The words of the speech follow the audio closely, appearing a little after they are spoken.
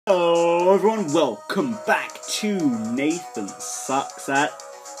Hello everyone, welcome back to Nathan Sucks at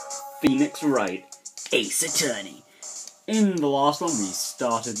Phoenix Wright Ace Attorney. In the last one we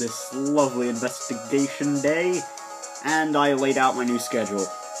started this lovely investigation day, and I laid out my new schedule.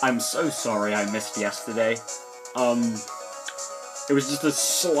 I'm so sorry I missed yesterday. It was just a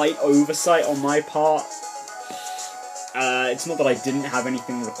slight oversight on my part. It's not that I didn't have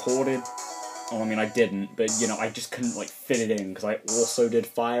anything recorded. Oh, I mean, I didn't, but, you know, I just couldn't, like, fit it in, because I also did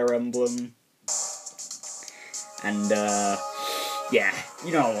Fire Emblem. And, yeah,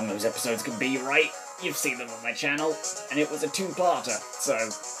 you know how long those episodes can be, right? You've seen them on my channel, and it was a two-parter, so...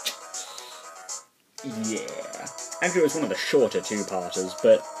 yeah. Actually, it was one of the shorter two-parters,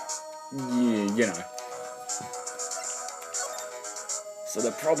 but, yeah, you know. So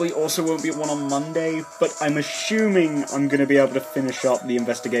there probably also won't be one on Monday, but I'm assuming I'm going to be able to finish up the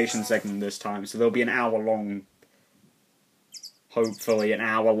investigation segment this time, so there'll be an hour-long, hopefully an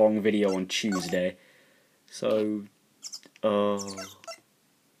hour-long video on Tuesday. So, I'm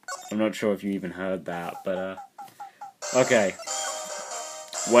not sure if you even heard that, but, okay.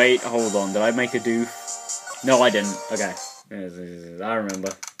 Wait, hold on, did I make a doof? No, I didn't. Okay. I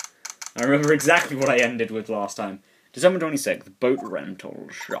remember exactly what I ended with last time. December 26th, boat rental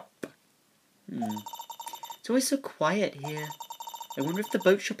shop. It's always so quiet here. I wonder if the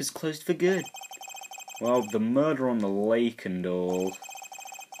boat shop is closed for good. Well, the murder on the lake and all.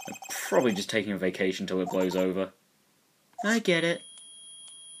 I'm probably just taking a vacation till it blows over. I get it.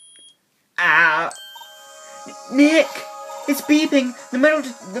 Ah! Nick! It's beeping!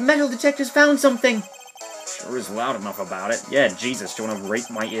 The metal detector's found something! Sure is loud enough about it. Yeah, Jesus, do you want to rape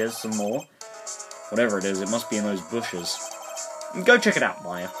my ears some more? Whatever it is, it must be in those bushes. Go check it out,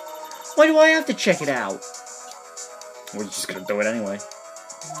 Maya. Why do I have to check it out? We're just gonna do it anyway.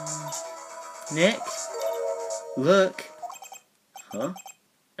 Nick? Look. Huh?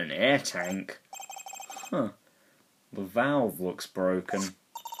 An air tank? Huh. The valve looks broken.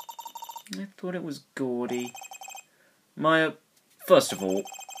 I thought it was Gordy. Maya, first of all,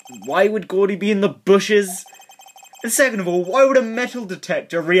 why would Gordy be in the bushes? And second of all, why would a metal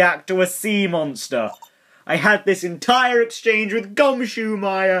detector react to a sea monster? I had this entire exchange with Gumshoe,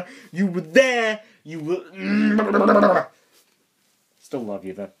 Maya. You were there. You were... Still love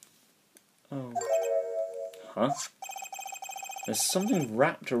you, though. Oh. Huh? There's something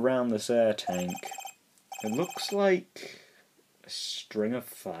wrapped around this air tank. It looks like a string of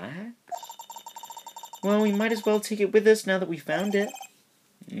flags? Well, we might as well take it with us now that we found it.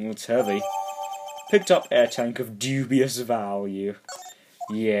 It's heavy. Picked up air tank of dubious value.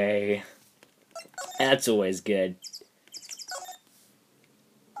 Yay. That's always good.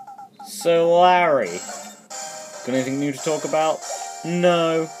 So, Larry. Got anything new to talk about?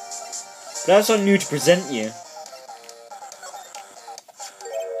 No. But I have something new to present you.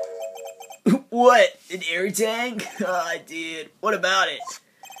 What? An air tank? Ah, dude. What about it?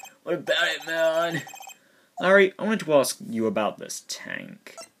 What about it, man? Larry, I wanted to ask you about this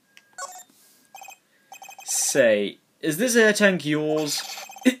tank. Say, is this air tank yours?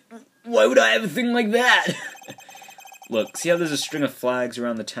 Why would I have a thing like that? Look, see how there's a string of flags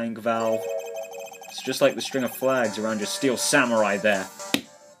around the tank valve? It's just like the string of flags around your steel samurai there.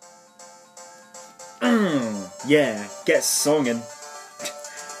 Yeah, get songin'.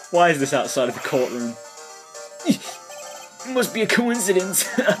 Why is this outside of the courtroom? Must be a coincidence.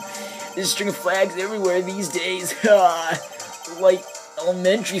 There's a string of flags everywhere these days. Like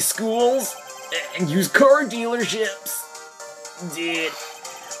elementary schools. And used car dealerships. Dude,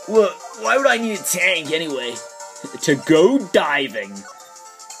 look, why would I need a tank anyway? To go diving.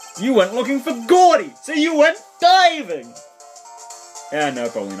 You went looking for Gordy, so you went diving. Yeah, no,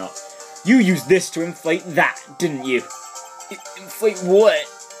 probably not. You used this to inflate that, didn't you? Inflate what?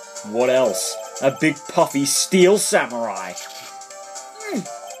 What else? A big puffy steel samurai.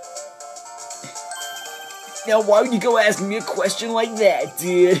 Now, why would you go asking me a question like that,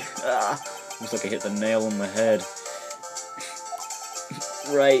 dude? Looks like I hit the nail on the head.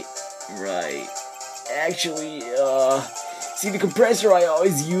 Right. Actually, see, the compressor I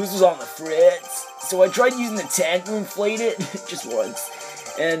always use was on the fritz, so I tried using the tank to inflate it, just once,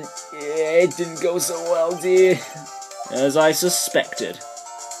 and it didn't go so well, dude. As I suspected.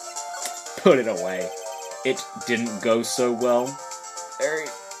 Put it away. It didn't go so well.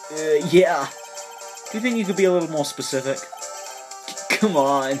 Yeah. Do you think you could be a little more specific? Come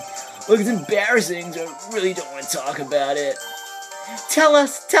on. Look, it's embarrassing, so I really don't want to talk about it. Tell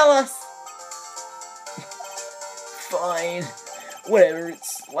us! Fine. Whatever,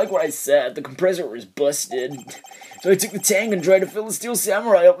 it's like what I said, the compressor was busted. So I took the tank and tried to fill the steel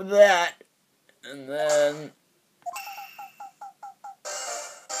samurai up with that. And then...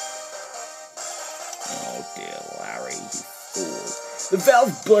 dear Larry, you fool. The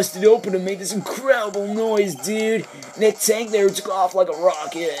valve busted open and made this incredible noise, dude. And that tank there took off like a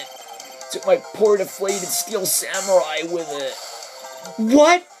rocket. Took my poor deflated steel samurai with it.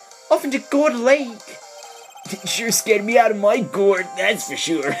 What? Off into Gourd Lake? It sure scared me out of my gourd, that's for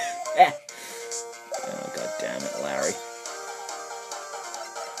sure. Oh, god damn it, Larry.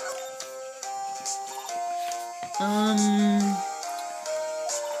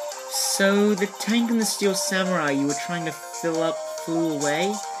 So the tank and the steel samurai you were trying to fill up flew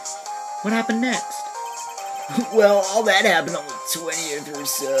away? What happened next? Well, all that happened on the 20th or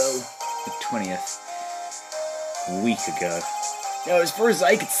so. The 20th. A week ago. Now, as far as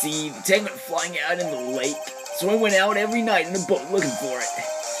I could see, the tank went flying out in the lake. So I went out every night in the boat looking for it.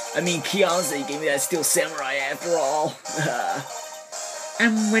 I mean, Kianse gave me that steel samurai after all.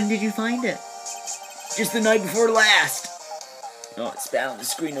 And when did you find it? Just the night before last. Oh, it spat on the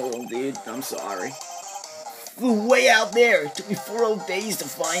screen a little, dude. I'm sorry. Flew way out there. It took me 4 whole days to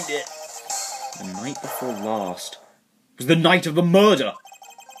find it. The night before last. It was the night of the murder.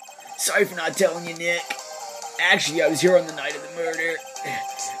 Sorry for not telling you, Nick. Actually, I was here on the night of the murder.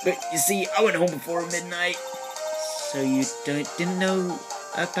 But, you see, I went home before midnight. So you didn't know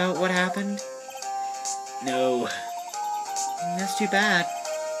about what happened? No. That's too bad.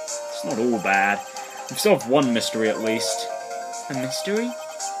 It's not all bad. We've solved one mystery at least. A mystery?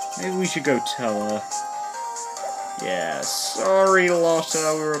 Maybe we should go tell her. Yeah, sorry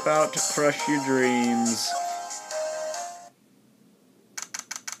Lotta, we're about to crush your dreams.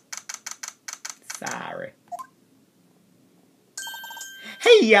 Sorry.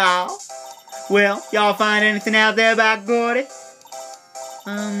 Hey y'all! Well, y'all find anything out there about Gordy?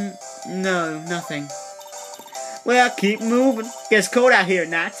 No, nothing. Well, keep moving. Gets cold out here at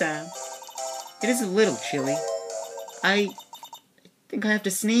nighttime. It is a little chilly. I think I have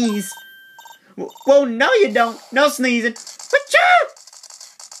to sneeze. Whoa, no you don't. No sneezing. Achoo!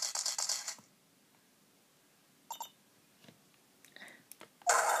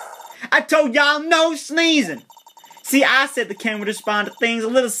 I told y'all no sneezing. See, I said the camera would respond to things a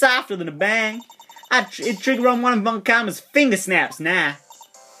little softer than a bang. It triggered on one of Montgomery's finger snaps now.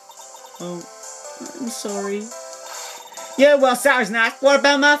 Oh, I'm sorry. Yeah, well, sorry's not. What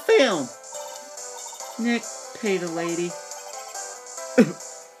about my film? Nick, pay the lady.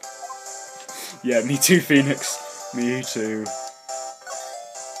 Yeah, me too, Phoenix. Me too.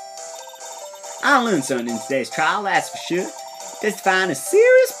 I learned something in today's trial, that's for sure. Testifying is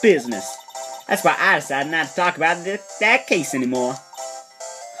serious business. That's why I decided not to talk about that case anymore.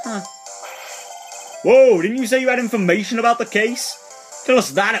 Huh. Whoa, didn't you say you had information about the case? Tell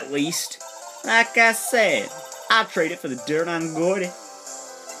us that at least. Like I said, I'll trade it for the dirt on Gordy.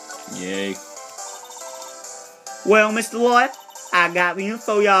 Yay. Well, Mr. Lawyer, I got the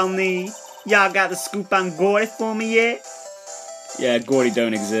info y'all need. Y'all got the scoop on Gordy for me yet? Yeah, Gordy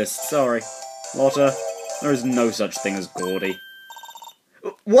don't exist. Sorry. Lotta, there is no such thing as Gordy.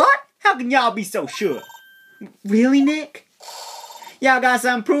 What? How can y'all be so sure? Really, Nick? Y'all got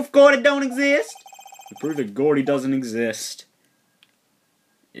some proof Gordy don't exist? The proof that Gordy doesn't exist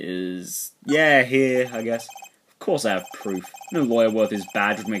is... yeah, here, I guess. Of course I have proof. No lawyer worth his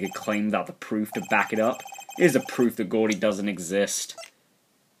badge would make a claim without the proof to back it up. Here's the proof that Gordy doesn't exist.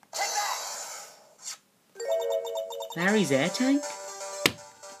 Larry's air tank?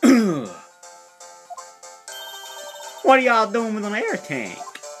 What are y'all doing with an air tank?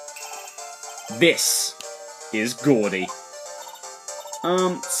 This is Gordy.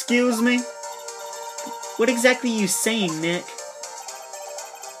 Excuse me? What exactly are you saying, Nick?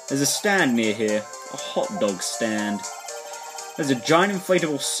 There's a stand near here. A hot dog stand. There's a giant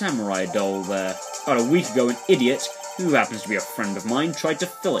inflatable samurai doll there. About a week ago, an idiot, who happens to be a friend of mine, tried to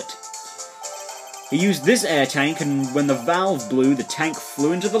fill it. He used this air tank, and when the valve blew, the tank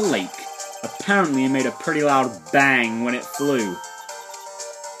flew into the lake. Apparently, it made a pretty loud bang when it flew.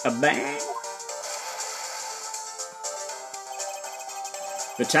 A bang?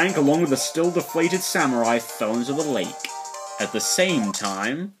 The tank, along with the still deflated samurai, fell into the lake. At the same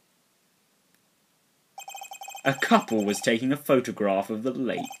time, a couple was taking a photograph of the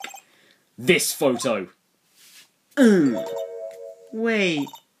lake. This photo! Wait,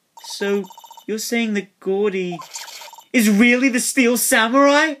 so you're saying that Gordy is really the Steel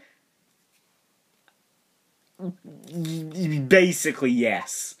Samurai? Basically,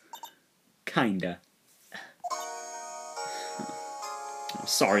 yes. Kinda.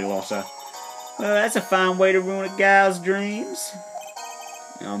 Sorry, Lotta. Well, that's a fine way to ruin a gal's dreams.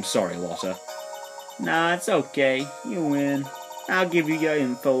 I'm sorry, Lotta. Nah, it's okay. You win. I'll give you your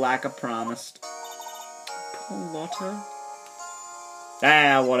info like I promised. Poor Lotta.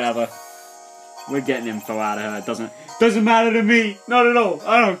 Ah, whatever. We're getting info out of her. It doesn't matter to me. Not at all.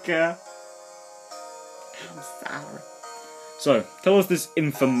 I don't care. I'm sorry. So, tell us this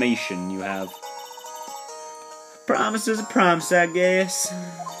information you have. Promise is a promise, I guess.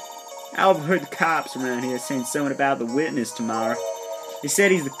 I've heard the cops around here saying something about the witness tomorrow. He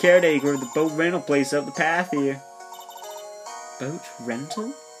said he's the caretaker of the boat rental place up the path here. Boat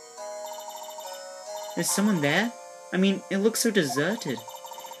rental? There's someone there? I mean, it looks so deserted.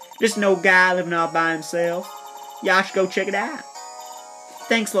 Just an old guy living all by himself. Y'all should go check it out.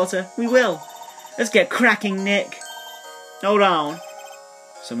 Thanks, Lotta. We will. Let's get cracking, Nick. Hold on.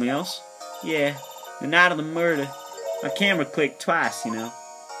 Somebody else? Yeah. The night of the murder. My camera clicked twice, you know.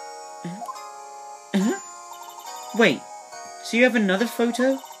 Wait. So you have another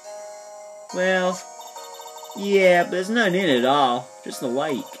photo? Well, yeah, but there's nothing in it at all. Just the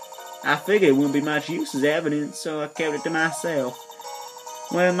lake. I figured it wouldn't be much use as evidence, so I kept it to myself.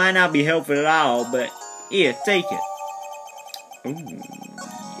 Well, it might not be helpful at all, but here, take it. Ooh,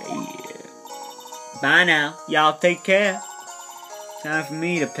 yeah. Bye now. Y'all take care. Time for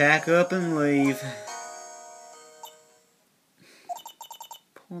me to pack up and leave.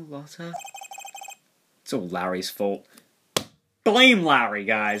 Poor Lotta. It's all Larry's fault. Blame Larry,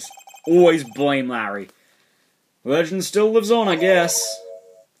 guys. Always blame Larry. Legend still lives on, I guess.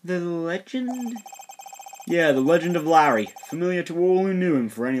 The legend? Yeah, the legend of Larry. Familiar to all who knew him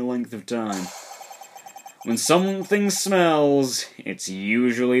for any length of time. When something smells, it's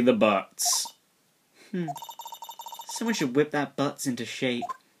usually the butts. Someone should whip that butts into shape.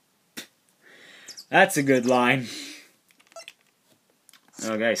 That's a good line.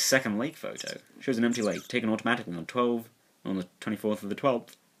 Okay, second lake photo. Shows an empty lake, taken automatically on the 24th of the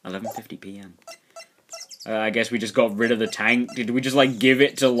 12th, 11:50 p.m. I guess we just got rid of the tank. Did we just, like, give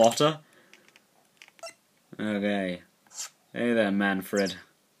it to Lotta? Okay. Hey there, Manfred.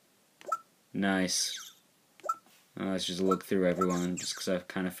 Nice. Let's just look through everyone, just because I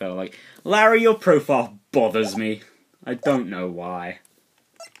kind of felt like... Larry, your profile bothers me. I don't know why.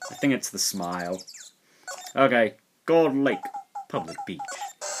 I think it's the smile. Okay. Gold Lake. Public beach.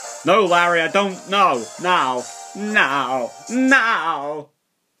 No, Larry, I don't know. Now. Now. Now.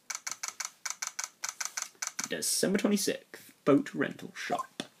 December 26th. Boat rental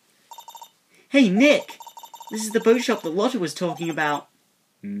shop. Hey, Nick. This is the boat shop that Lotta was talking about.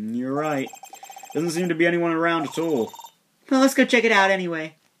 You're right. Doesn't seem to be anyone around at all. Well, let's go check it out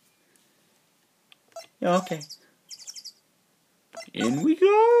anyway. Okay. In we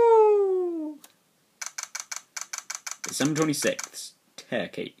go! December 26th.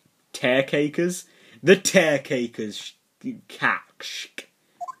 Tearcakers? The Tearcakers. Catch.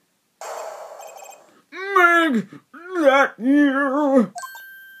 Meg! That you!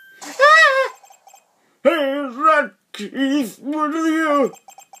 Ah! Hey, is that Keith with you?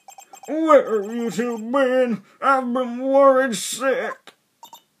 Where have you two been? I've been worried sick.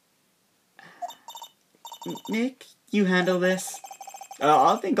 Nick, you handle this?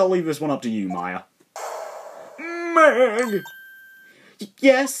 I think I'll leave this one up to you, Maya. Meg!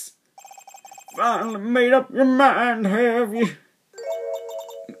 Yes? Finally made up your mind, have you?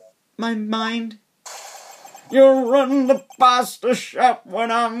 My mind? You'll run the pasta shop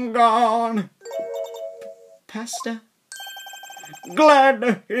when I'm gone. Pasta? Glad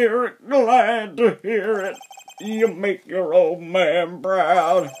to hear it, glad to hear it. You make your old man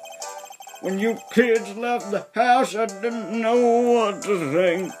proud. When you kids left the house, I didn't know what to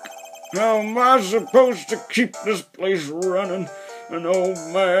think. How am I supposed to keep this place running? An old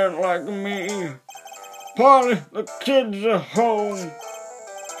man like me. Polly, the kids are home.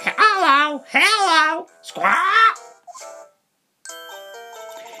 Hello, hello, squawk!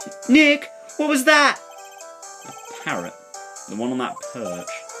 Nick, what was that? A parrot. The one on that perch.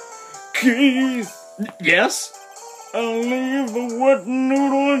 Keith! Yes? I'll leave the wet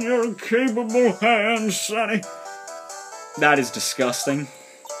noodle in your capable hands, Sonny. That is disgusting.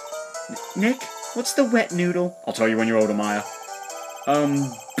 Nick, what's the wet noodle? I'll tell you when you're older, Maya.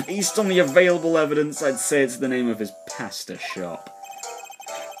 Based on the available evidence, I'd say it's the name of his pasta shop.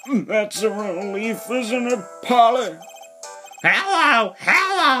 That's a relief, isn't it, Polly? Hello,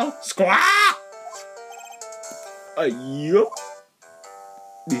 hello, squawk! Yup.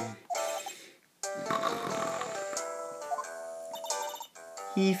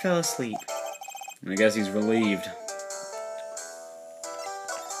 He fell asleep. I guess he's relieved.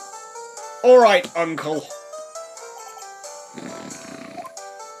 Alright, Uncle.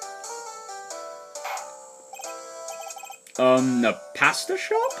 The pasta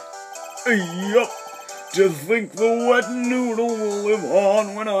shop? Yup. To think the wet noodle will live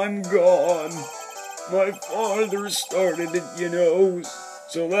on when I'm gone. My father started it, you know.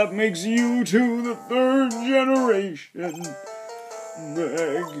 So that makes you two the third generation.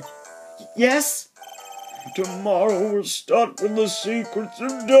 Meg. Yes? Tomorrow we'll start with the secrets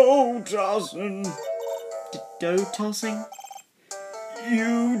of dough tossing. Dough tossing?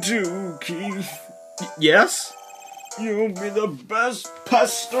 You too, Keith. Yes? You'll be the best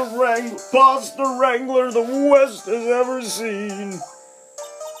pasta wrangler the West has ever seen.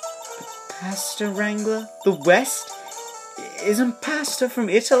 Pasta wrangler? The West? Isn't pasta from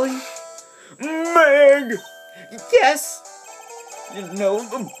Italy? Meg! Yes! You know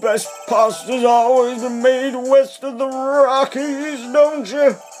the best pasta's always been made west of the Rockies, don't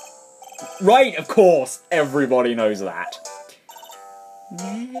you? Right, of course. Everybody knows that.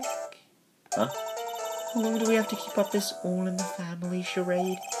 Nick? Huh? How long do we have to keep up this all-in-the-family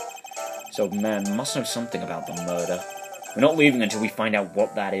charade? This old man must know something about the murder. We're not leaving until we find out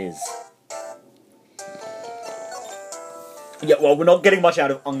what that is. Yeah, well, we're not getting much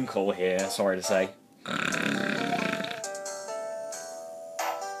out of Uncle here, sorry to say.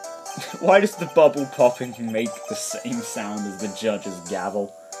 Why does the bubble popping make the same sound as the judge's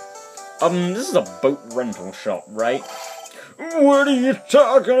gavel? This is a boat rental shop, right? What are you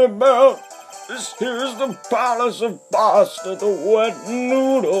talking about? This here's the Palace of Pasta, the Wet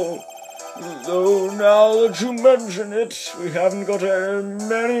Noodle. Though now that you mention it, we haven't got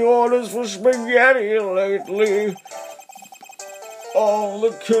many orders for spaghetti lately. All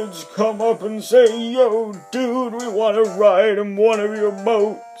the kids come up and say, "Yo, dude, we want to ride in one of your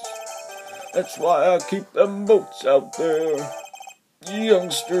boats." That's why I keep them boats out there.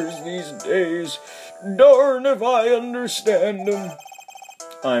 Youngsters these days, darn if I understand them.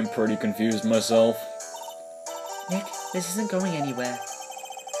 I'm pretty confused myself. Nick, this isn't going anywhere.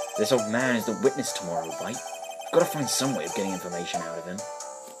 This old man is the witness tomorrow, right? We've got to find some way of getting information out of him.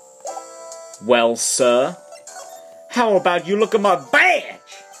 Well, sir, how about you look at my badge?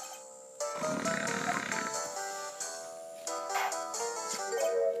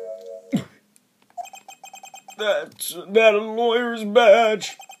 That's that a lawyer's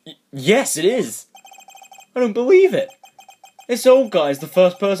badge? Yes, it is. I don't believe it. This old guy's the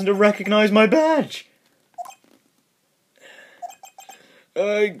first person to recognize my badge.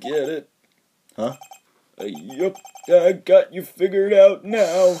 I get it. Huh? Yup, I got you figured out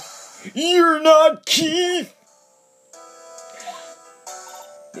now. You're not Keith!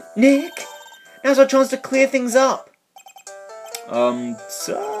 Nick, now's our chance to clear things up.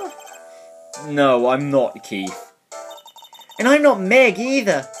 Sir? No, I'm not Keith. And I'm not Meg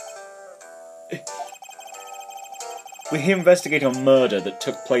either. We're here investigating a murder that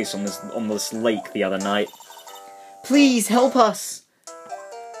took place on this lake the other night. Please help us.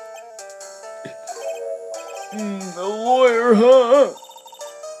 The lawyer, huh?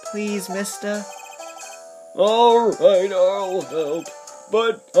 Please, mister. Alright, I'll help.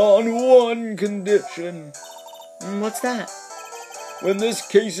 But on one condition. What's that? When this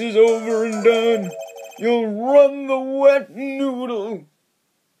case is over and done, you'll run the Wet Noodle.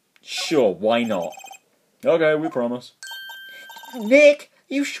 Sure, why not? Okay, we promise. Nick,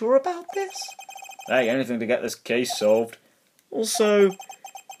 are you sure about this? Hey, anything to get this case solved. Also,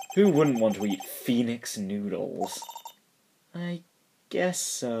 who wouldn't want to eat Phoenix noodles? I guess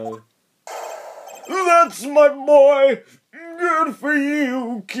so. That's my boy! Good for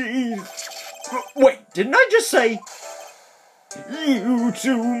you, Keith! Wait, didn't I just say... You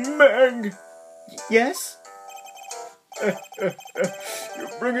too, Meg! Yes? You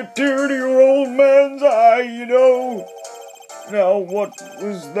bring a tear to your old man's eye, you know. Now, what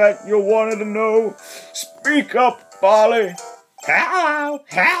was that you wanted to know? Speak up, Polly! Hello!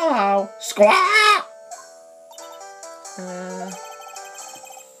 Hello! Squawk!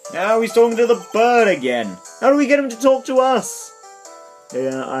 Now he's talking to the bird again. How do we get him to talk to us?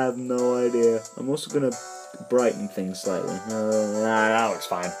 Yeah, I have no idea. I'm also gonna brighten things slightly. That looks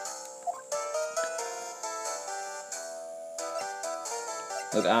fine.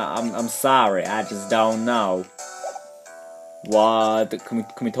 Look, I'm sorry. I just don't know. What? Can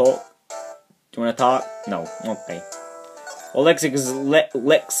we talk? Do you want to talk? No. Okay. Well, let's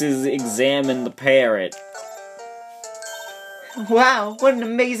examine the parrot. Wow, what an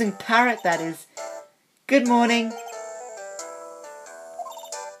amazing parrot that is. Good morning.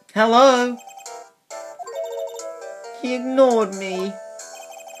 Hello? He ignored me.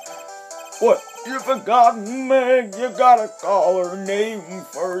 What? You forgot, Meg? You gotta call her name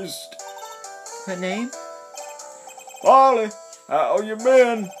first. Her name? Polly, how you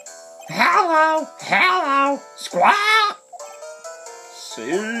been? Hello! Hello! Squawk!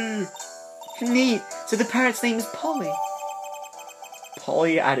 See? Neat. So the parrot's name is Polly.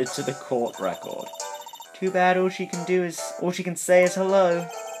 Polly added to the court record. Too bad all she can say is hello.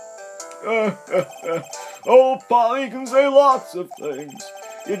 Oh, Polly can say lots of things.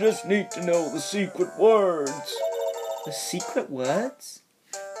 You just need to know the secret words. The secret words?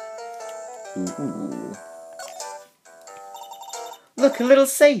 Ooh. Look, a little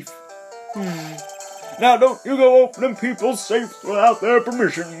safe. Now don't you go opening people's safes without their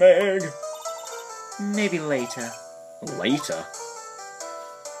permission, Meg. Maybe later. Later?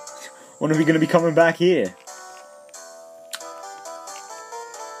 When are we going to be coming back here?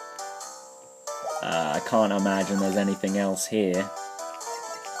 I can't imagine there's anything else here.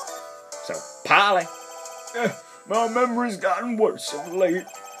 So, Polly. My memory's gotten worse of late.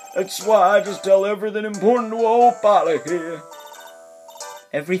 That's why I just tell everything important to old Polly here.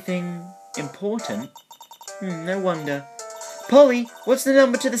 Everything important? No wonder. Polly, what's the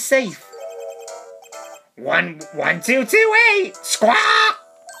number to the safe? 11228! Squawk!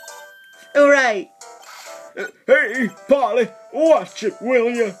 Alright. Hey, Polly, watch it, will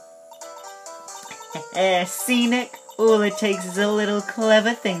ya? See, Nick? All it takes is a little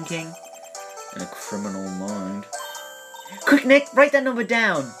clever thinking. And a criminal mind. Quick, Nick, write that number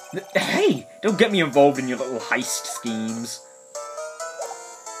down. Hey, don't get me involved in your little heist schemes.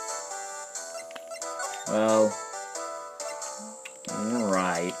 Well,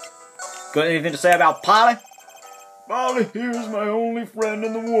 alright. Got anything to say about Polly? Polly here's my only friend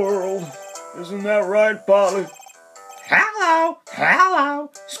in the world. Isn't that right, Polly? Hello! Hello!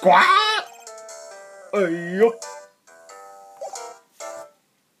 Squawk! Yup.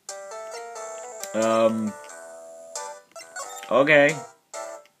 Okay.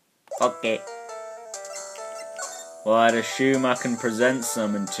 Okay. Well, I'd assume I can present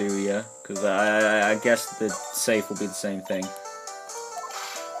something to you, because I guess the safe will be the same thing.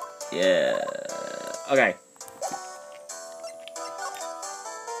 Yeah. Okay.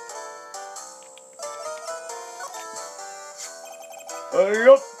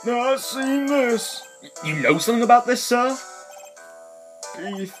 Yup, I seen this. You know something about this, sir?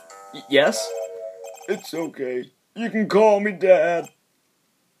 Keith, Yes? it's okay. You can call me Dad.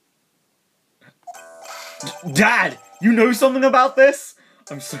 Dad, you know something about this?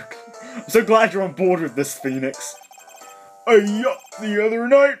 I'm so glad you're on board with this, Phoenix. Yup, the other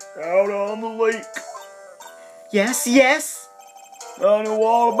night, out on the lake. Yes, yes! I know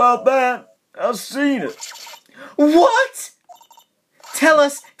all about that. I've seen it. What? Tell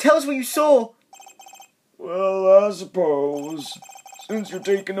us what you saw. Well, I suppose, since you're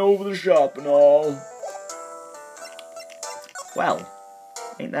taking over the shop and all. Well,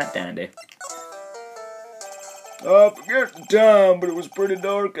 ain't that dandy? I forget the time, but it was pretty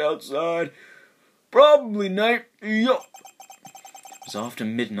dark outside. Probably night. Yup. It was after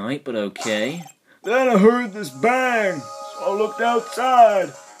midnight, but okay. Then I heard this bang, so I looked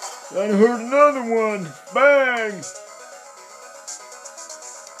outside. Then I heard another one. Bang!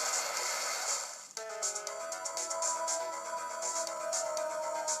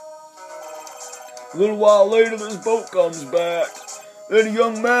 A little while later, this boat comes back. Then a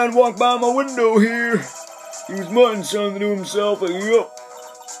young man walked by my window here. He was muttering something to himself. Yup.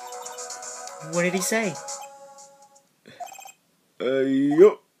 What did he say?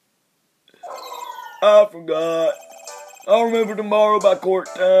 Yup. I forgot. I'll remember tomorrow by court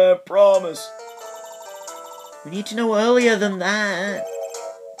time, promise. We need to know earlier than that.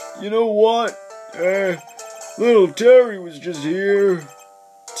 You know what? Little Terry was just here.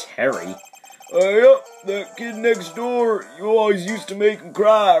 Terry? Yup, that kid next door. You always used to make him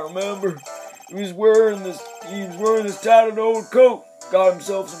cry, remember? He was wearing this tattered old coat. Got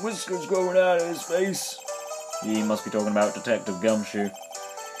himself some whiskers growing out of his face. You must be talking about Detective Gumshoe.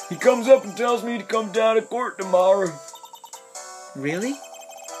 He comes up and tells me to come down to court tomorrow. Really?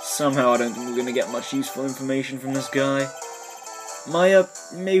 Somehow I don't think we're going to get much useful information from this guy.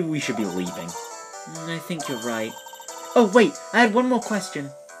 Maybe we should be leaving. I think you're right. Oh, wait, I had one more question.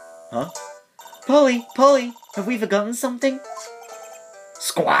 Huh? Polly, have we forgotten something?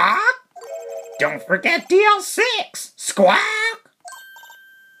 Squawk! Don't forget DL6! Squawk!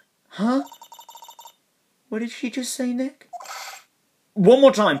 Huh? What did she just say, Nick? One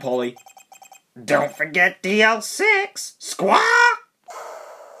more time, Polly. Don't forget DL6! Squawk!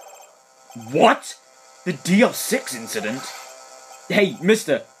 What? The DL6 incident? Hey,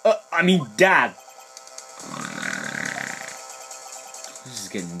 Dad. This is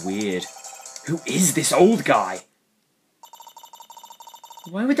getting weird. Who is this old guy?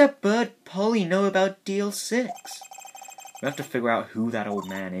 Why would that bird Polly know about DL6? We have to figure out who that old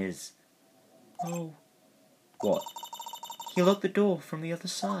man is. Oh, What? he locked the door from the other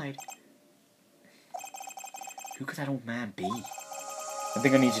side. Who could that old man be? I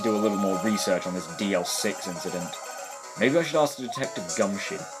think I need to do a little more research on this DL6 incident. Maybe I should ask Detective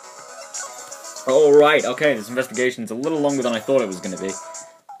Gumshoe. Alright, okay, this investigation's a little longer than I thought it was going to be.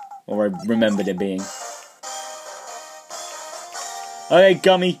 Or I remembered it being. Hey,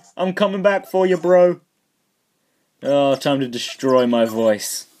 Gummy, I'm coming back for you, bro. Oh, time to destroy my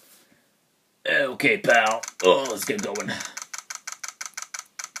voice. Okay, pal. Oh, let's get going.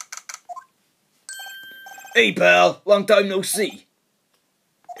 Hey, pal. Long time no see.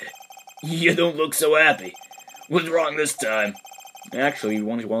 You don't look so happy. What's wrong this time? Actually, I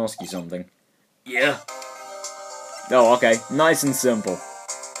wanted to ask you something. Yeah? Oh, okay. Nice and simple.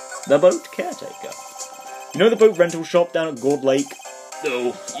 The boat caretaker. You know the boat rental shop down at Gourd Lake?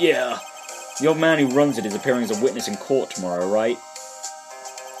 Oh, yeah. The old man who runs it is appearing as a witness in court tomorrow, right?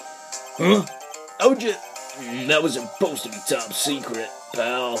 Huh? How'd you... That was supposed to be top secret,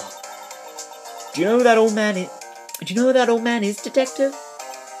 pal. Do you know who that old man is? Do you know who that old man is, Detective?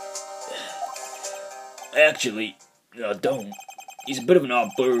 Actually, I don't. He's a bit of an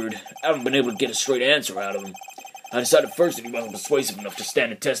odd bird. I haven't been able to get a straight answer out of him. I decided first that he wasn't persuasive enough to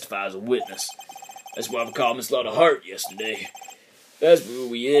stand and testify as a witness. That's why I called Miss Lotta Hart yesterday. As for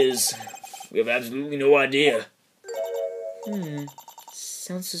who he is, we have absolutely no idea.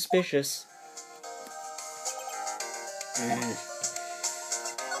 Sounds suspicious.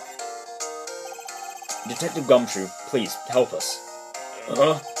 Detective Gumshoe, please, help us.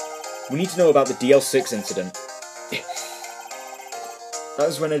 Huh? We need to know about the DL6 incident. That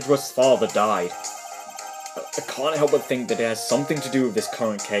was when Edgeworth's father died. I can't help but think that it has something to do with this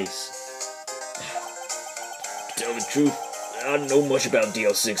current case. To tell the truth, I don't know much about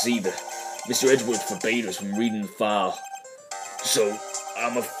DL6 either. Mr. Edgeworth forbade us from reading the file. So,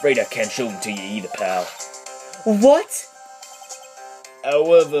 I'm afraid I can't show them to you either, pal. What?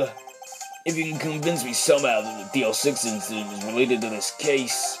 However, if you can convince me somehow that the DL6 incident is related to this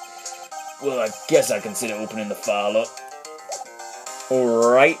case, well, I guess I consider opening the file up.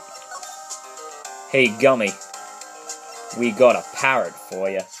 Alright. Hey, Gummy. We got a parrot for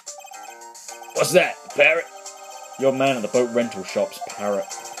you. What's that, parrot? Your man at the boat rental shop's parrot.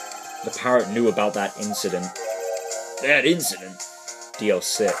 The parrot knew about that incident. That incident?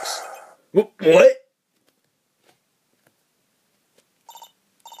 DL6. What?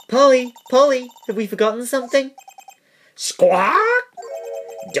 Polly, have we forgotten something? Squawk!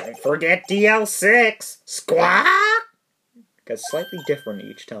 Don't forget DL6. Squawk! Gets slightly different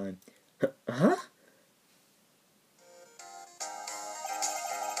each time. Huh?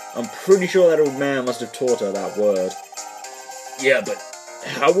 I'm pretty sure that old man must have taught her that word. Yeah, but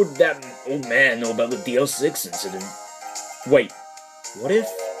how would that old man know about the DL6 incident? Wait, what if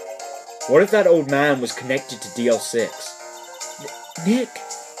that old man was connected to DL6? Nick,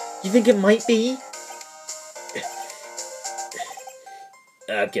 you think it might be?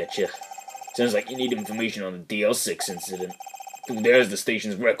 I get you. Sounds like you need information on the DL6 incident. There's the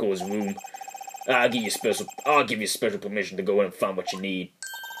station's records room. I'll give you special permission to go in and find what you need.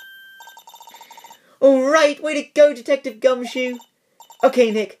 Alright, way to go, Detective Gumshoe.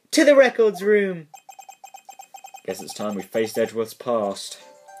 Okay, Nick, to the records room. Guess it's time we faced Edgeworth's past.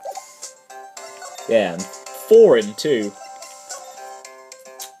 Yeah, and for him, too.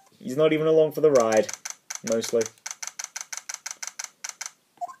 He's not even along for the ride, mostly.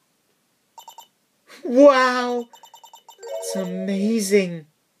 Wow! It's amazingly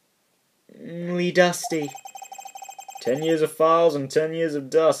dusty. 10 years of files and 10 years of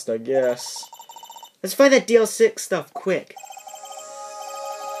dust, I guess. Let's find that DL6 stuff, quick.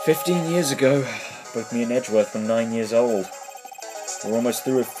 15 years ago, both me and Edgeworth were 9 years old. We were almost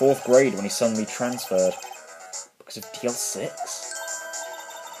through with 4th grade when he suddenly transferred. Because of DL6?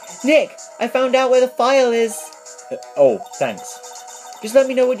 Nick, I found out where the file is. Oh, thanks. Just let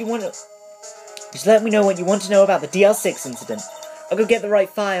me know what you want to know about the DL6 incident. I'll go get the right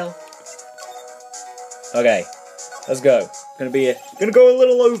file. Okay, let's go. Gonna go a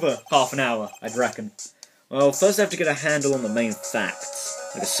little over half an hour, I'd reckon. Well, first I have to get a handle on the main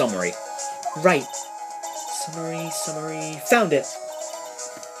facts, like a summary. Right. Summary. Found it.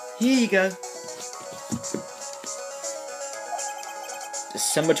 Here you go.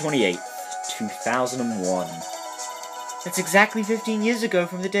 December 28th, 2001. That's exactly 15 years ago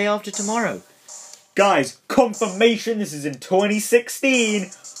from the day after tomorrow. Guys, confirmation this is in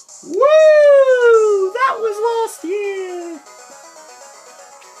 2016! Woo! That was last year!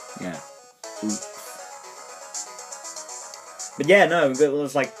 Yeah. But yeah, no, it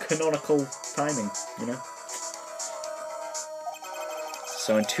was like canonical timing, you know?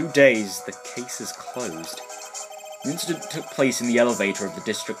 So in 2 days, the case is closed. The incident took place in the elevator of the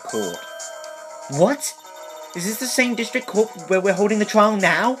district court. What? Is this the same district court where we're holding the trial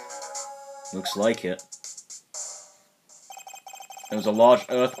now? Looks like it. There was a large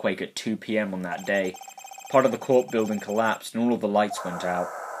earthquake at 2 p.m. on that day. Part of the court building collapsed and all of the lights went out.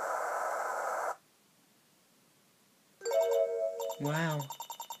 Wow,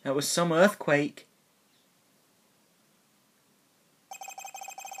 that was some earthquake.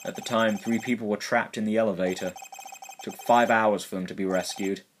 At the time, 3 people were trapped in the elevator. It took 5 hours for them to be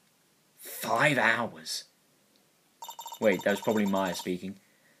rescued. 5 hours? Wait, that was probably Maya speaking.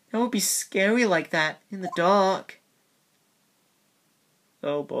 That would be scary like that, in the dark.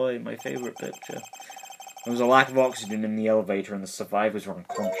 Oh boy, my favourite picture. There was a lack of oxygen in the elevator and the survivors were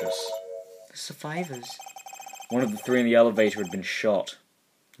unconscious. The survivors? One of the 3 in the elevator had been shot.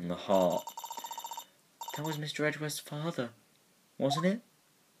 In the heart. That was Mr. Edgeworth's father, wasn't it?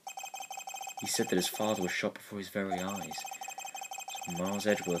 He said that his father was shot before his very eyes. So Miles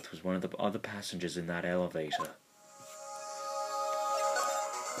Edgeworth was one of the other passengers in that elevator.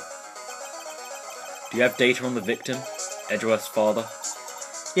 Do you have data on the victim? Edgeworth's father?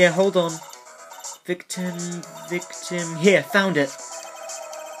 Yeah, hold on. Victim... Here, found it.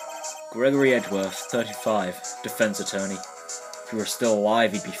 Gregory Edgeworth, 35, defense attorney. If he were still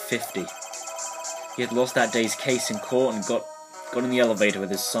alive, he'd be 50. He had lost that day's case in court and got in the elevator with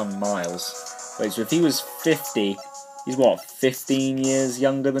his son, Miles. Wait, so if he was 50, he's what, 15 years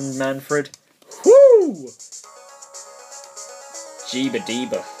younger than Manfred? Whoo!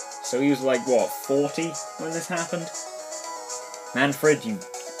 Jeeba-deeba. So he was like, what, 40 when this happened? Manfred, you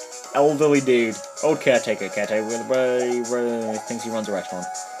elderly dude. Old caretaker, thinks he runs a restaurant.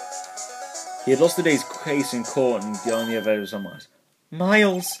 He had lost the day's case in court and got on the elevator with some Miles.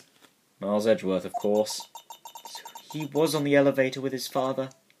 Miles! Miles Edgeworth, of course. So he was on the elevator with his father.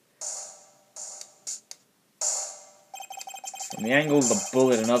 From the angle of the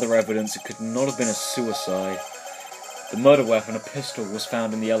bullet and other evidence, it could not have been a suicide. The murder weapon, a pistol, was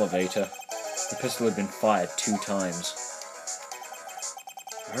found in the elevator. The pistol had been fired 2 times.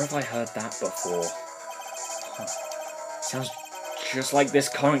 Where have I heard that before? Huh. Sounds just like this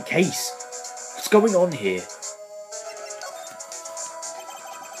current case. What's going on here?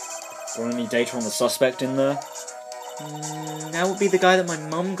 Got any data on the suspect in there? That would be the guy that my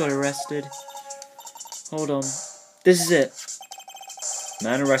mum got arrested. Hold on. This is it. The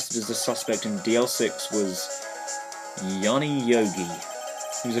man arrested as the suspect in DL6 was Yanni Yogi.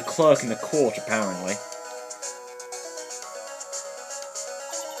 He was a clerk in the court, apparently.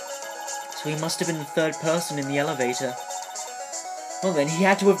 So he must have been the 3rd person in the elevator. Well then, he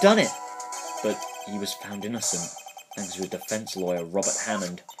had to have done it. But he was found innocent, thanks to a defense lawyer, Robert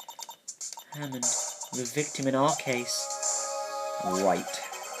Hammond. Hammond, the victim in our case. Right.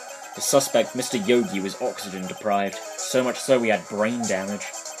 The suspect, Mr. Yogi, was oxygen deprived, so much so he had brain damage.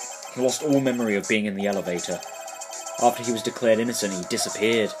 He lost all memory of being in the elevator. After he was declared innocent, he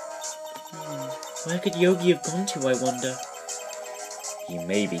disappeared. Where could Yogi have gone to, I wonder? He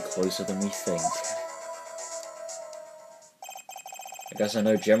may be closer than we think. I guess I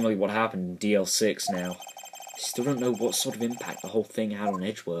know generally what happened in DL6 now. I still don't know what sort of impact the whole thing had on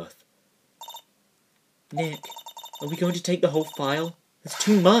Edgeworth. Nick, are we going to take the whole file? That's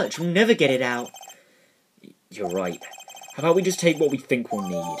too much, we'll never get it out. You're right. How about we just take what we think we'll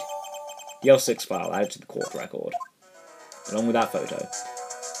need? The L6 file added to the court record, along with that photo.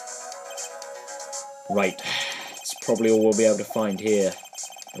 Right, it's probably all we'll be able to find here.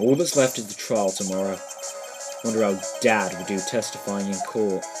 And all that's left is the trial tomorrow. Wonder how Dad will do testifying in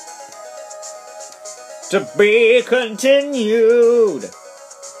court. To be continued!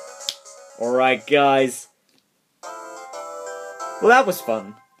 Alright, guys. Well, that was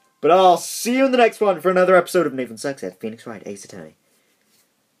fun. But I'll see you in the next one for another episode of Nathan Sucks at Phoenix Wright Ace Attorney.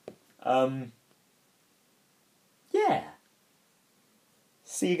 Yeah.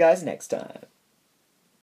 See you guys next time.